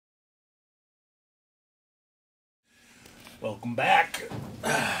Welcome back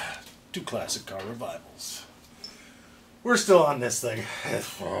to Classic Car Revivals. We're still on this thing.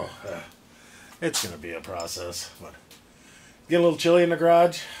 It's going to be a process, but get a little chilly in the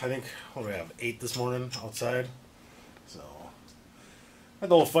garage. I think, what do we have, 8 this morning outside. So, got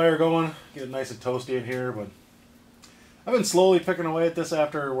the little fire going, get it nice and toasty in here, but I've been slowly picking away at this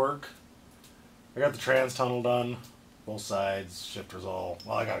after work. I got the trans tunnel done, both sides, shifters all,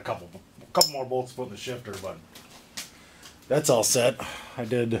 well, I got a couple more bolts to put in the shifter, but that's all set. I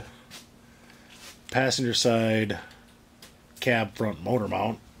did passenger side cab front motor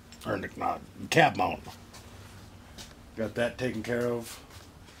mount, or not, cab mount. Got that taken care of.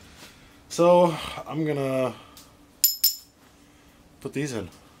 So I'm gonna put these in.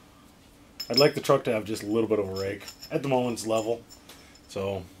 I'd like the truck to have just a little bit of a rake. At the moment it's level.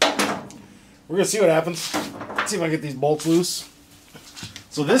 So we're gonna see what happens. See if I can get these bolts loose.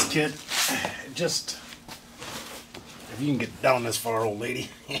 So this kit, just, if you can get down this far, old lady.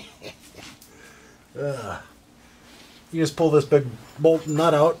 You just pull this big bolt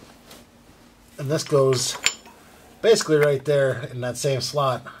nut out, and this goes basically right there in that same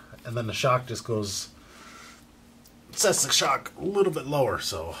slot, and then the shock just goes, sets the shock a little bit lower.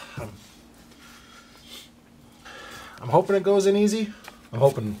 So I'm hoping it goes in easy. I'm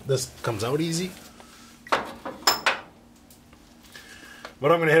hoping this comes out easy.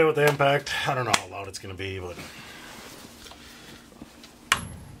 But I'm going to hit it with the impact. I don't know how loud it's going to be, but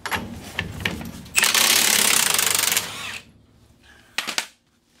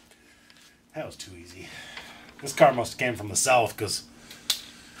that was too easy. This car must have came from the south, because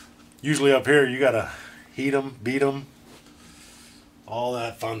usually up here you got to heat them, beat them, all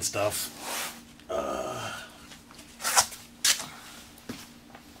that fun stuff.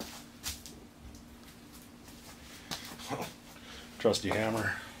 Trusty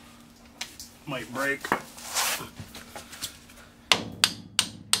hammer might break.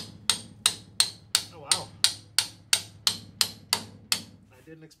 Oh wow. I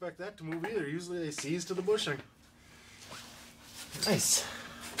didn't expect that to move either. Usually they seize to the bushing. Nice.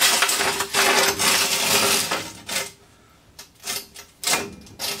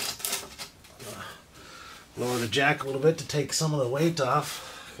 Lower the jack a little bit to take some of the weight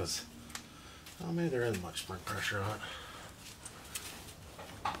off, because, well, maybe there isn't much spring pressure on it.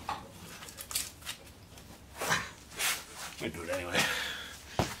 I'm gonna do it anyway,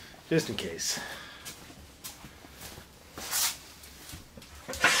 just in case.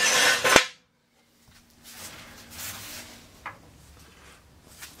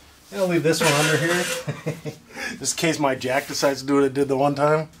 I'll leave this one under here, just in case my jack decides to do what it did the one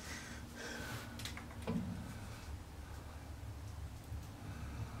time.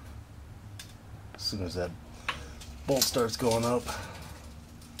 As soon as that bolt starts going up.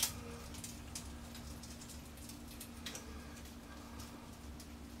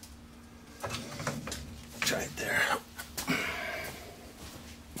 Right there.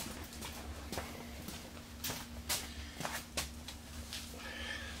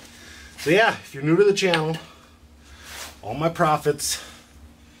 So yeah, if you're new to the channel, all my profits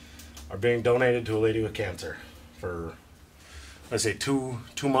are being donated to a lady with cancer for, I say two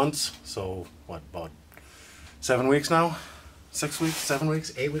months. So what, about 7 weeks now? 6 weeks, 7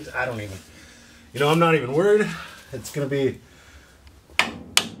 weeks, 8 weeks? I don't even, I'm not even worried. It's gonna be,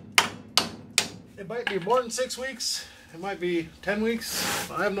 it might be more than 6 weeks. It might be 10 weeks.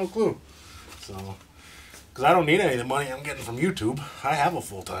 I have no clue. So, because I don't need any of the money I'm getting from YouTube. I have a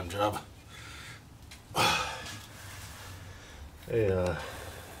full-time job. Hey, let's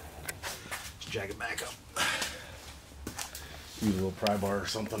jack it back up. Use a little pry bar or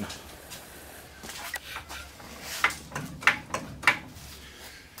something.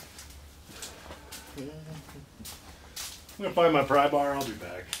 I'm gonna find my pry bar. I'll be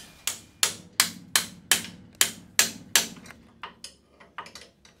back.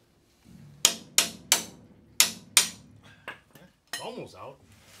 Almost out.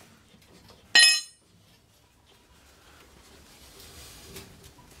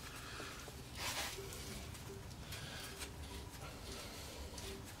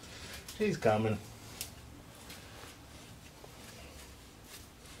 He's coming.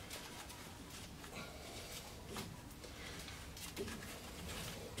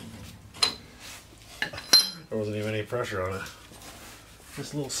 There wasn't even any pressure on it.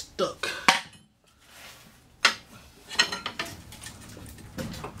 Just a little stuck.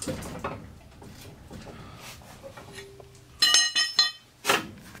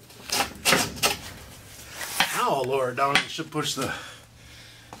 Now I'll lower it down. It should push the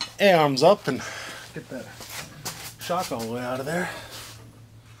A-arms up and get that shock all the way out of there.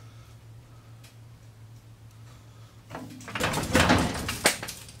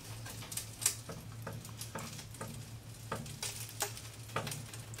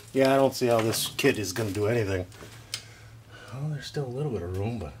 Yeah, I don't see how this kit is going to do anything. Oh, there's still a little bit of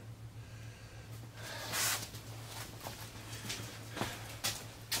room, but...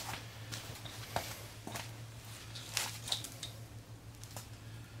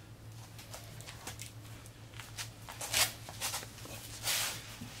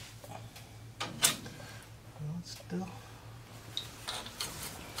 Still...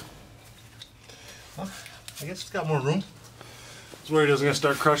 Well, I guess it's got more room. It's worried I was going to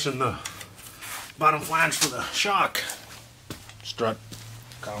start crushing the bottom flange for the shock strut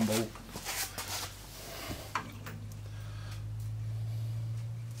combo.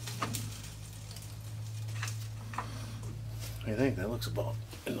 I think that looks about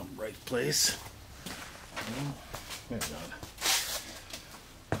in the right place. Maybe not.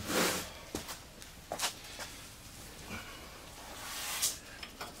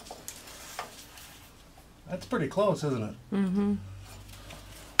 That's pretty close, isn't it? Mm-hmm.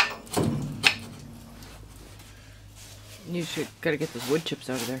 You gotta get those wood chips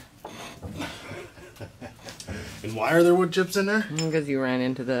out of there. And why are there wood chips in there? Because you ran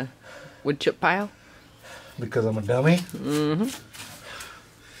into the wood chip pile. Because I'm a dummy? Mm-hmm.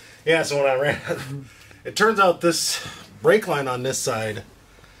 Yeah, so when I ran... It turns out this brake line on this side,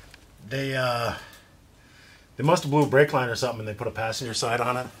 they must have blew a brake line or something and they put a passenger side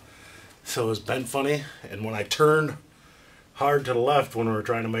on it. So it was bent funny, and when I turned hard to the left when we were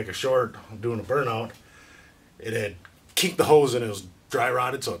trying to make a short, doing a burnout, it had kinked the hose and it was dry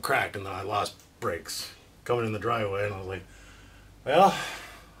rotted, so it cracked, and then I lost brakes coming in the driveway, and I was like, well,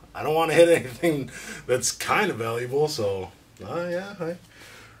 I don't want to hit anything that's kind of valuable, so yeah, I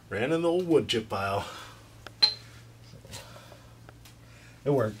ran in the old wood chip pile. It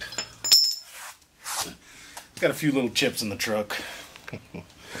worked. Got a few little chips in the truck.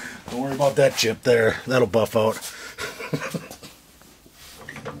 Don't worry about that chip there. That'll buff out.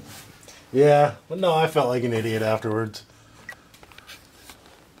 Yeah, but no, I felt like an idiot afterwards.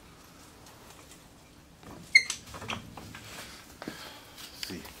 Let's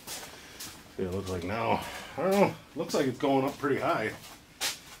see what it looks like now. I don't know. Looks like it's going up pretty high.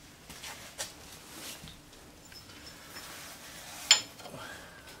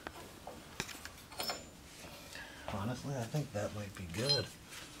 Honestly, I think that might be good.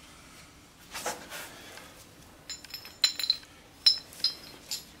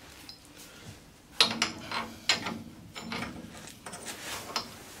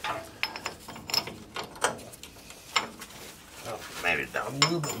 Maybe down a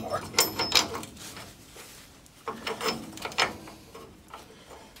little bit more.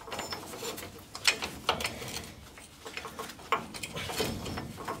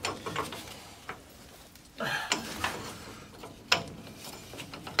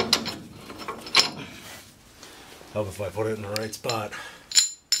 Help if I put it in the right spot.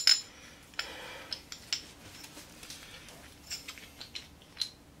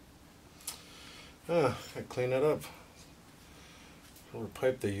 I clean it up. The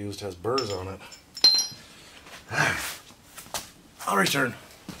pipe they used has burrs on it. I'll return.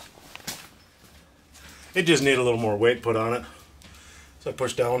 It just needed a little more weight put on it. So I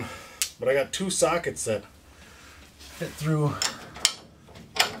pushed down. But I got two sockets that fit through.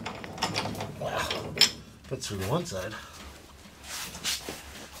 Fits through one side.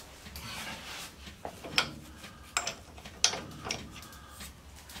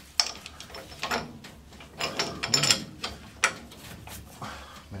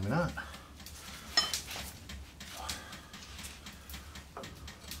 Maybe not.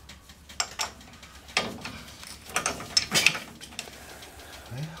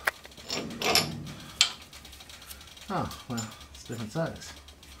 Oh, well, it's different size.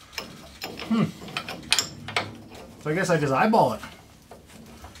 So I guess I just eyeball it.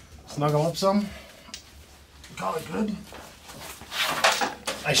 Snuggle up some. Call it good.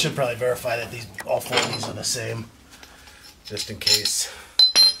 I should probably verify that all four of these are the same. Just in case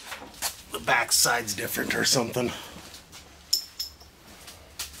the back side's different or something.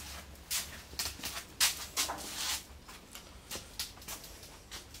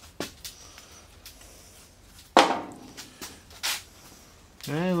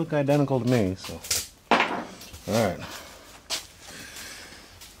 They look identical to me, so. Alright.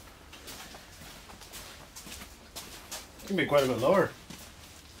 It can be quite a bit lower.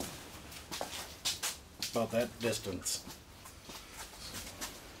 About that distance.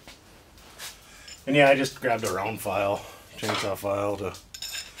 And yeah, I just grabbed a round file, chainsaw file, to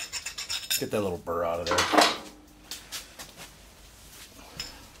get that little burr out of there.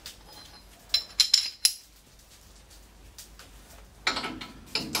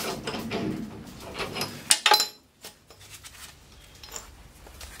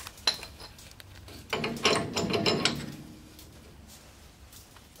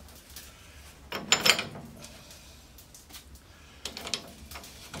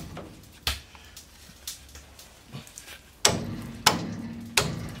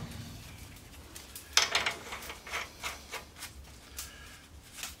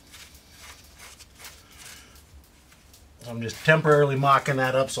 So I'm just temporarily mocking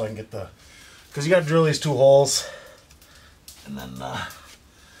that up so I can get the, because you got to drill these 2 holes, and then I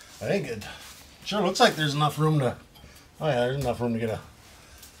think it sure looks like there's enough room to, oh yeah, there's enough room to get a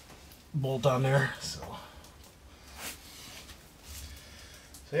bolt on there. So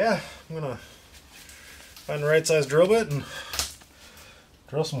yeah, I'm gonna find the right size drill bit and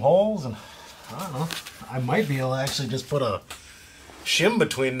drill some holes, and I don't know, I might be able to actually just put a shim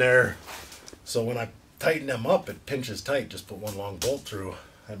between there, so when I tighten them up it pinches tight. Just put one long bolt through.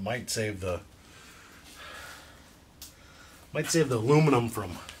 That might save the aluminum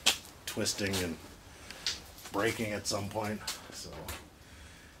from twisting and breaking at some point. So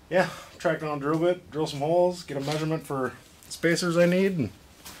yeah, track down a drill bit, drill some holes, get a measurement for spacers I need, and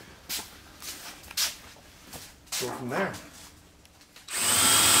go from there.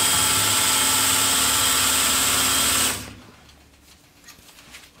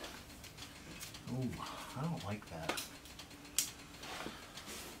 Ooh, I don't like that.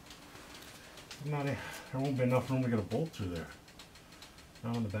 There won't be enough room to get a bolt through there.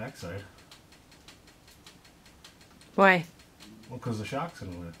 Not on the backside. Why? Well, because the shock's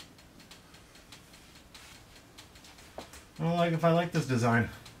in the way. I don't like, if I like this design,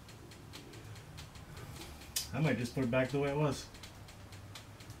 I might just put it back the way it was.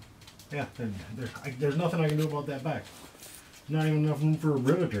 Yeah, there's nothing I can do about that back. Not even enough room for a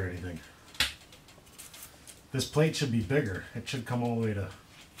rivet or anything. This plate should be bigger. It should come all the way to,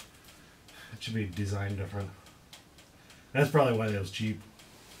 it should be designed different. That's probably why it was cheap.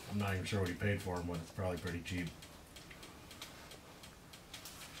 I'm not even sure what he paid for them, but it's probably pretty cheap.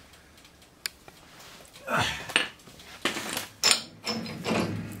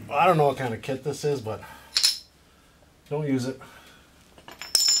 Well, I don't know what kind of kit this is, but don't use it.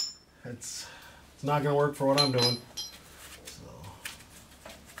 It's not going to work for what I'm doing. So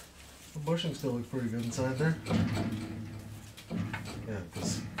the bushing still looks pretty good inside there. Yeah,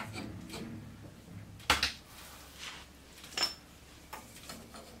 because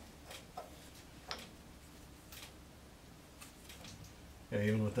yeah,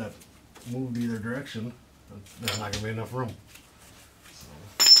 even with that moved either direction, there's not going to be enough room. So,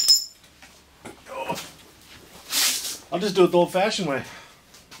 I'll just do it the old-fashioned way.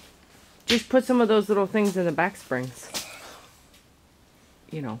 Just put some of those little things in the back springs.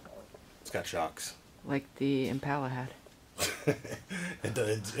 You know. It's got shocks. Like the Impala had.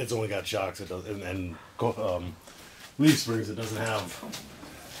 It's only got shocks. It does, and leaf springs. It doesn't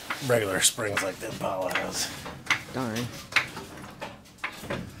have regular springs like the Impala has. Darn.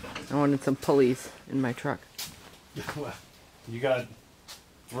 I wanted some pulleys in my truck. Well, you got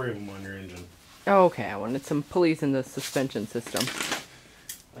 3 of them on your engine. Oh, okay. I wanted some pulleys in the suspension system.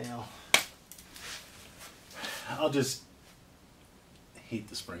 Well, I'll just heat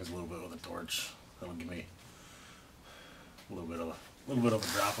the springs a little bit with a torch. That'll give me a little bit of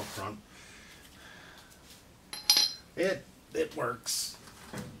a drop up front. It works.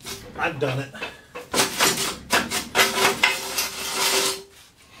 I've done it.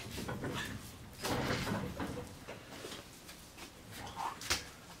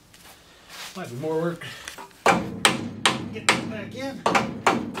 Might be more work. Get this back in.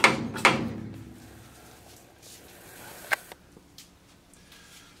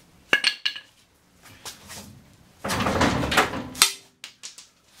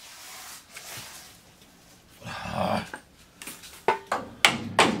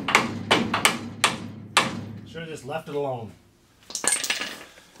 Should have just left it alone.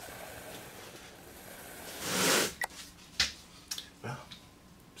 Well,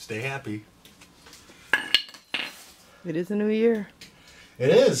 stay happy. It is a new year. It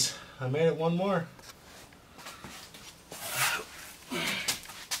is. I made it one more.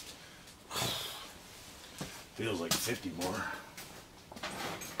 Feels like 50 more.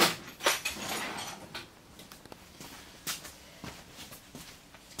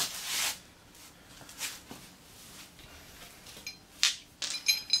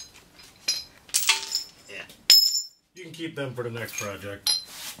 Yeah. You can keep them for the next project.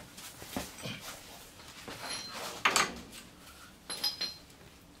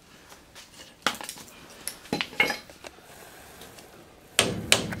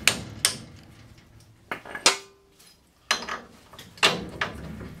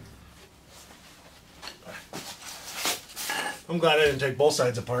 I'm glad I didn't take both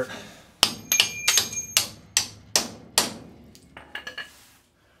sides apart.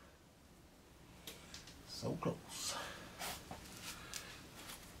 So close.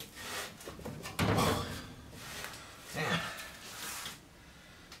 Yeah. I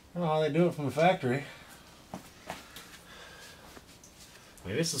don't know how they do it from the factory.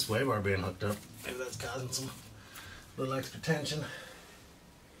 Maybe it's the sway bar being hooked up. Maybe that's causing some little extra tension.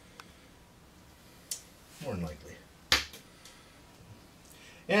 More than likely.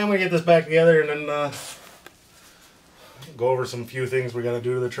 Yeah, I'm going to get this back together and then go over some few things we got to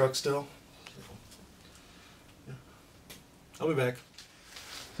do to the truck still. Yeah. I'll be back.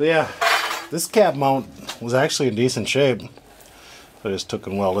 So yeah, this cap mount was actually in decent shape. I just took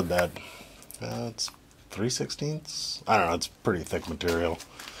and welded that. It's 3/16. I don't know, it's pretty thick material.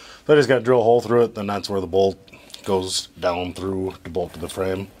 So I just got to drill a hole through it, then that's where the bolt goes down through to bolt to the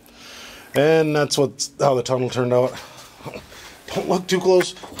frame. And that's how the tunnel turned out. Don't look too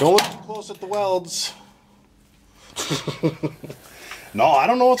close. Don't look too close at the welds. No, I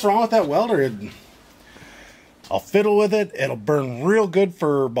don't know what's wrong with that welder. I'll fiddle with it. It'll burn real good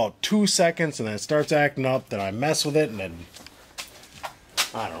for about 2 seconds, and then it starts acting up. Then I mess with it, and then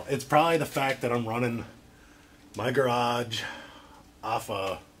I don't know. It's probably the fact that I'm running my garage off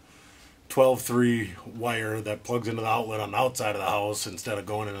a 12-3 wire that plugs into the outlet on the outside of the house instead of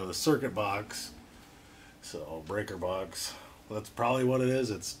going into the circuit box. So, breaker box. That's probably what it is.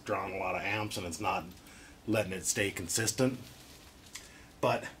 It's drawing a lot of amps and it's not letting it stay consistent.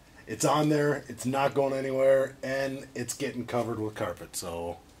 But it's on there, it's not going anywhere, and it's getting covered with carpet.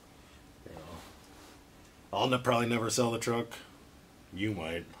 So, you know, I'll probably never sell the truck. You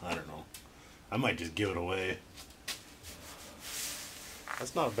might. I don't know. I might just give it away.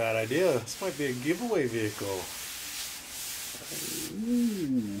 That's not a bad idea. This might be a giveaway vehicle.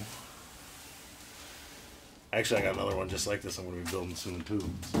 Ooh. Actually, I got another one just like this I'm going to be building soon, too.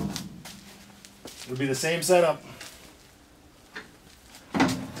 So, it'll be the same setup.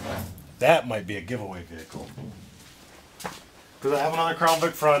 That might be a giveaway vehicle. Because I have another Crown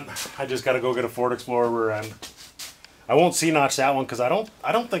Vic front. I just got to go get a Ford Explorer rear end. I won't C-notch that one because I don't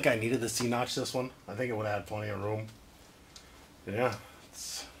think I needed to C-notch this one. I think it would have had plenty of room. Yeah,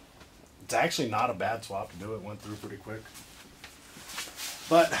 it's actually not a bad swap to do. It went through pretty quick.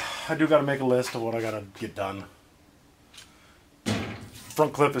 But I do got to make a list of what I got to get done.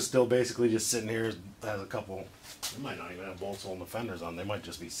 Front clip is still basically just sitting here. It has a couple. It might not even have bolts holding the fenders on. They might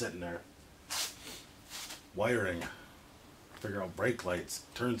just be sitting there. Wiring. Figure out brake lights,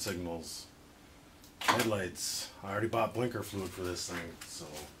 turn signals, headlights. I already bought blinker fluid for this thing, so.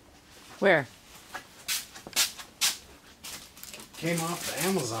 Where? Came off the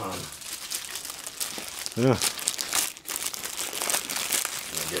Amazon. Yeah.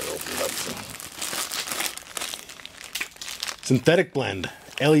 Get it opened up. Synthetic blend,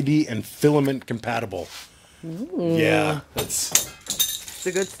 LED and filament compatible. Ooh. Yeah, it's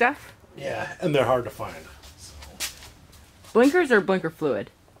the good stuff. Yeah, and they're hard to find. So. Blinkers or blinker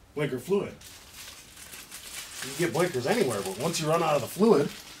fluid? Blinker fluid. You can get blinkers anywhere, but once you run out of the fluid,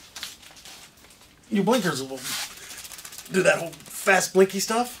 your blinkers will do that whole fast blinky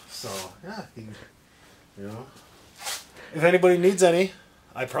stuff. So yeah, you know, if anybody needs any.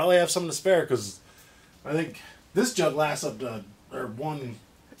 I probably have some to spare because I think this jug lasts up to, or one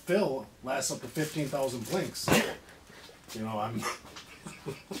fill lasts up to 15,000 blinks. So, you know,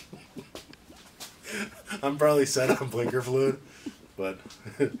 I'm probably set on blinker fluid, but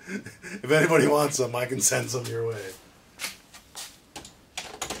if anybody wants some, I can send some your way.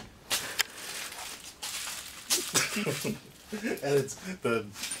 And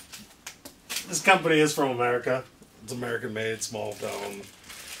this company is from America. It's American made, small town.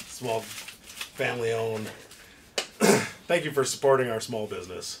 Small, family owned. Thank you for supporting our small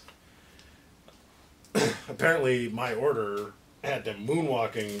business. Apparently, my order had them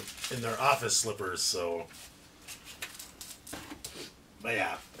moonwalking in their office slippers, so. But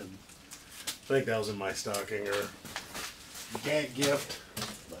yeah, I think that was in my stocking or gag gift.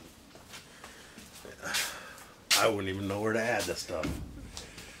 But, yeah, I wouldn't even know where to add this stuff.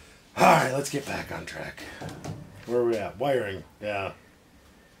 Alright, let's get back on track. Where are we at? Wiring, yeah.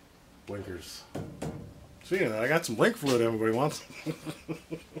 Blinkers. Speaking of that, I got some blink fluid everybody wants.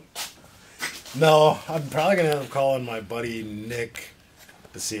 No, I'm probably going to end up calling my buddy Nick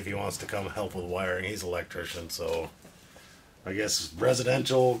to see if he wants to come help with wiring. He's an electrician, so I guess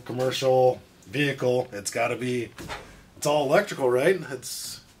residential, commercial, vehicle, it's got to be, it's all electrical, right?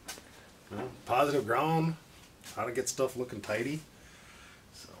 It's, you know, positive ground, how to get stuff looking tidy.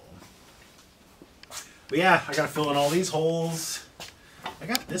 So, but yeah, I got to fill in all these holes. I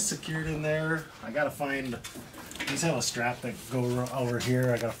got this secured in there. I gotta find, these have a strap that go over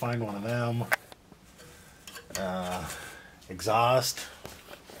here. I gotta find one of them. Exhaust.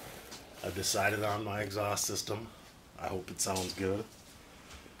 I've decided on my exhaust system. I hope it sounds good.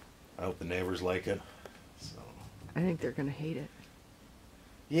 I hope the neighbors like it. So. I think they're gonna hate it.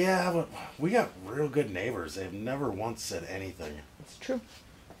 Yeah, but we got real good neighbors. They've never once said anything. That's true.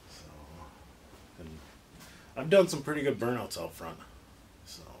 So, and I've done some pretty good burnouts out front.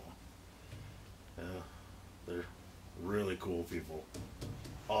 So, yeah, they're really cool people.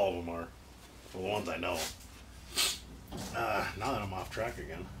 All of them are. Well, the ones I know. Now that I'm off track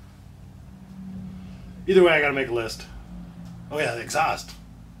again. Either way, I gotta make a list. Oh yeah, the exhaust.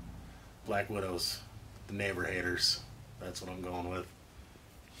 Black Widows. The neighbor haters. That's what I'm going with.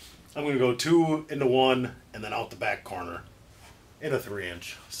 I'm gonna go 2 into 1 and then out the back corner in a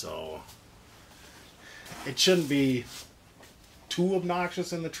 3-inch. So it shouldn't be too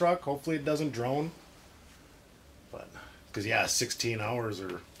obnoxious in the truck. Hopefully it doesn't drone. But, because yeah, 16 hours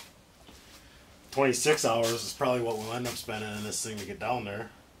or 26 hours is probably what we'll end up spending in this thing to get down there.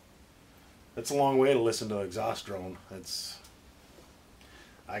 That's a long way to listen to exhaust drone.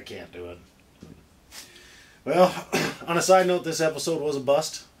 I can't do it. Well, on a side note, this episode was a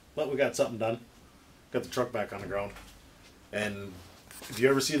bust, but we got something done. Got the truck back on the ground. And if you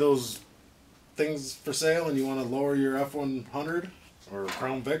ever see those things for sale and you want to lower your F100 or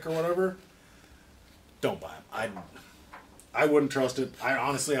Crown Vic or whatever, don't buy them. I wouldn't trust it.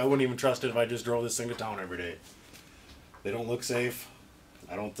 Honestly, I wouldn't even trust it if I just drove this thing to town every day. They don't look safe.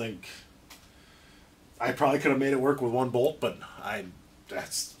 I don't think... I probably could have made it work with 1 bolt, but I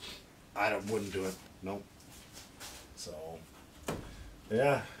wouldn't do it. Nope. So,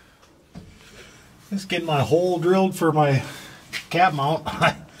 yeah. Just getting my hole drilled for my cab mount.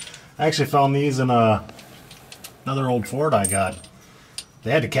 I actually found these in another old Ford I got.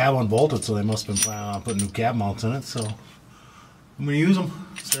 They had the cab unbolted, so they must have been planning on putting new cab mounts in it. So I'm going to use them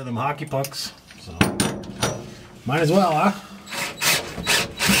instead of them hockey pucks. So might as well, huh?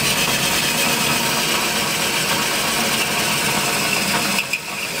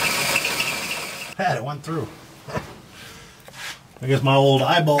 It went through. I guess my old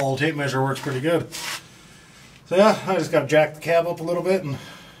eyeball tape measure works pretty good. So yeah, I just got to jack the cab up a little bit and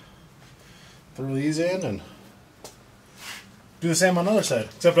throw these in and do the same on the other side.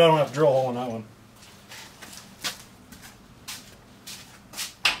 Except I don't have to drill a hole in that one.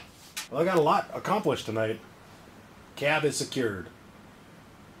 Well, I got a lot accomplished tonight. Cab is secured.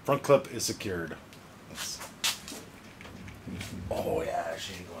 Front clip is secured. Oh yeah,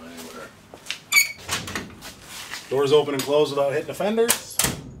 she ain't going anywhere. Doors open and close without hitting the fenders.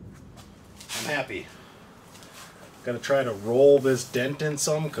 I'm happy. Gotta try to roll this dent in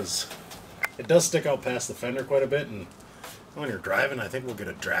some because it does stick out past the fender quite a bit, and when you're driving I think we'll get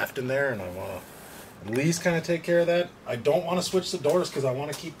a draft in there, and I want to at least kind of take care of that. I don't want to switch the doors because I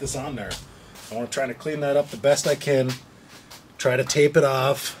want to keep this on there. I want to try to clean that up the best I can, try to tape it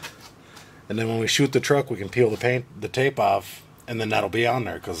off, and then when we shoot the truck we can peel the tape off, and then that'll be on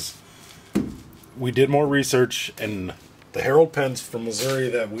there because we did more research, and the Harold Pence from Missouri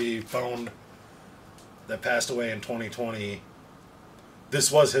that we found that passed away in 2020,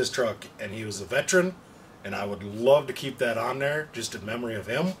 this was his truck, and he was a veteran, and I would love to keep that on there just in memory of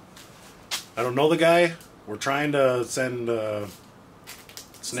him. I don't know the guy. We're trying to send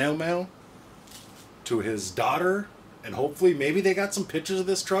snail mail to his daughter, and hopefully maybe they got some pictures of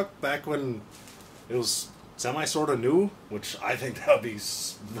this truck back when it was sort of new, which I think that would be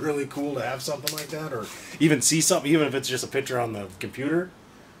really cool to have something like that, or even see something, even if it's just a picture on the computer.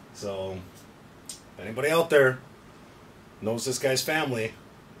 So, if anybody out there knows this guy's family,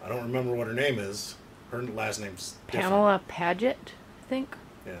 I don't remember what her name is. Her last name's different. Pamela Paget, I think.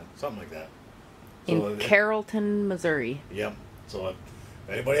 Yeah, something like that. So in Carrollton, Missouri. Yep. So, if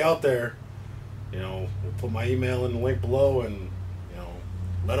anybody out there, we'll put my email in the link below, and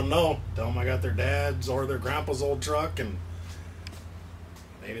let them know. Tell them I got their dad's or their grandpa's old truck, and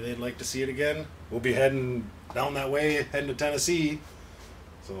maybe they'd like to see it again. We'll be heading down that way, heading to Tennessee.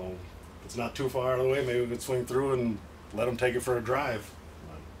 So if it's not too far out of the way, maybe we could swing through and let them take it for a drive.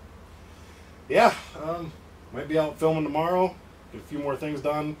 Yeah, might be out filming tomorrow. Get a few more things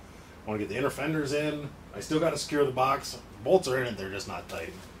done. Want to get the inner fenders in. I still got to secure the box. Bolts are in it, they're just not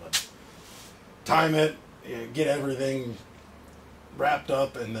tight. But time it, get everything wrapped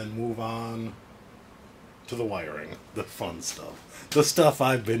up, and then move on to the wiring, the fun stuff, the stuff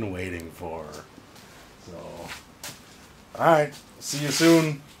I've been waiting for. So, alright, see you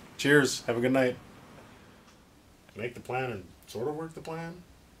soon. Cheers, have a good night. Make the plan and sort of work the plan.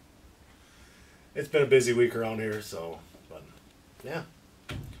 It's been a busy week around here, so, but yeah,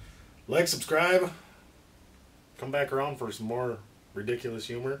 like, subscribe, come back around for some more ridiculous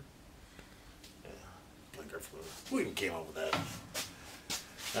humor. Blinker fluid, who even came up with that?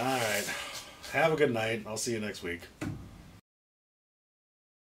 Alright, have a good night. I'll see you next week.